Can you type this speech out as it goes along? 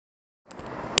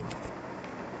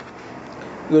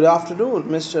Good afternoon,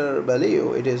 Mr.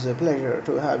 Baliu. It is a pleasure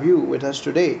to have you with us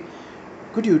today.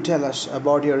 Could you tell us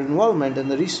about your involvement in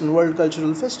the recent World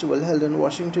Cultural Festival held in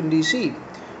Washington, D.C.?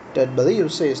 Ted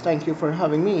Baliu says, "Thank you for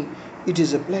having me. It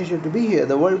is a pleasure to be here.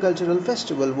 The World Cultural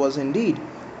Festival was indeed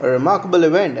a remarkable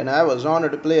event, and I was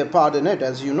honored to play a part in it.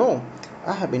 As you know,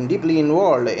 I have been deeply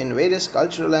involved in various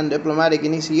cultural and diplomatic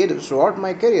initiatives throughout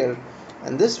my career,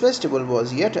 and this festival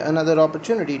was yet another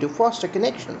opportunity to foster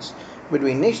connections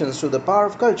between nations through the power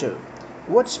of culture."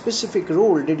 What specific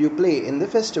role did you play in the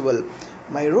festival?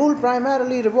 My role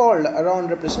primarily revolved around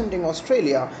representing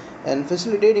Australia and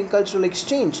facilitating cultural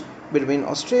exchange between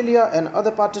Australia and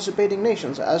other participating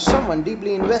nations. As someone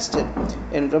deeply invested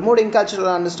in promoting cultural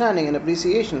understanding and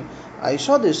appreciation, I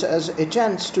saw this as a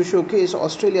chance to showcase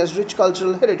Australia's rich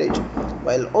cultural heritage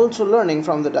while also learning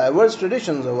from the diverse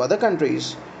traditions of other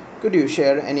countries. Could you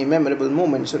share any memorable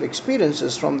moments or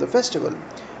experiences from the festival?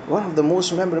 One of the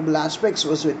most memorable aspects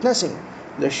was witnessing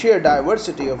the sheer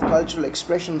diversity of cultural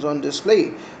expressions on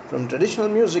display, from traditional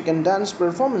music and dance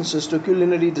performances to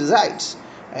culinary delights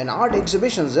and art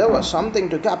exhibitions. There was something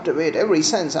to captivate every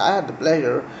sense. I had the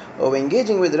pleasure of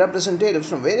engaging with representatives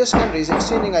from various countries,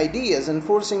 exchanging ideas and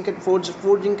forging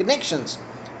connections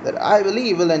that I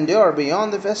believe will endure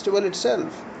beyond the festival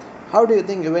itself. How do you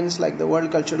think events like the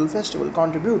World Cultural Festival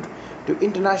contribute to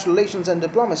international relations and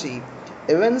diplomacy?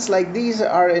 Events like these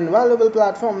are invaluable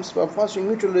platforms for fostering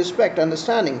mutual respect,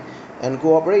 understanding, and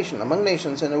cooperation among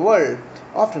nations in a world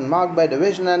often marked by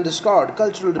division and discord.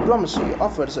 Cultural diplomacy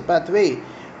offers a pathway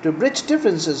to bridge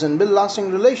differences and build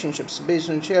lasting relationships based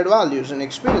on shared values and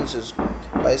experiences.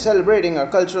 By celebrating our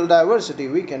cultural diversity,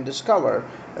 we can discover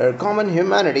our common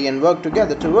humanity and work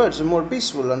together towards a more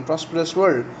peaceful and prosperous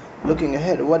world. Looking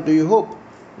ahead, what do you hope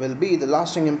will be the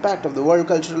lasting impact of the World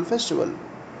Cultural Festival?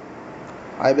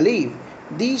 I believe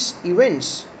these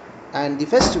events and the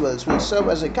festivals will serve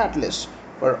as a catalyst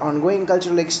for ongoing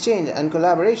cultural exchange and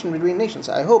collaboration between nations.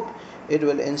 I hope it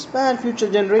will inspire future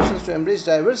generations to embrace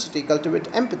diversity, cultivate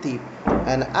empathy,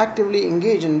 and actively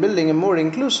engage in building a more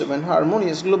inclusive and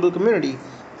harmonious global community.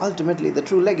 Ultimately, the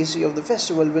true legacy of the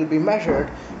festival will be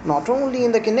measured not only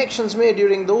in the connections made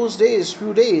during those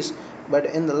few days, but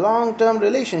in the long term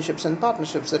relationships and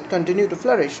partnerships that continue to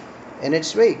flourish in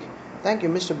its wake. Thank you,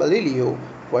 Mr. Balilio,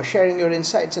 for sharing your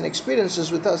insights and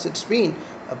experiences with us. It's been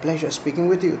a pleasure speaking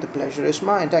with you. The pleasure is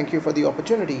mine. Thank you for the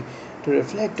opportunity to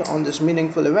reflect on this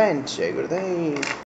meaningful event. Jai Gurudev.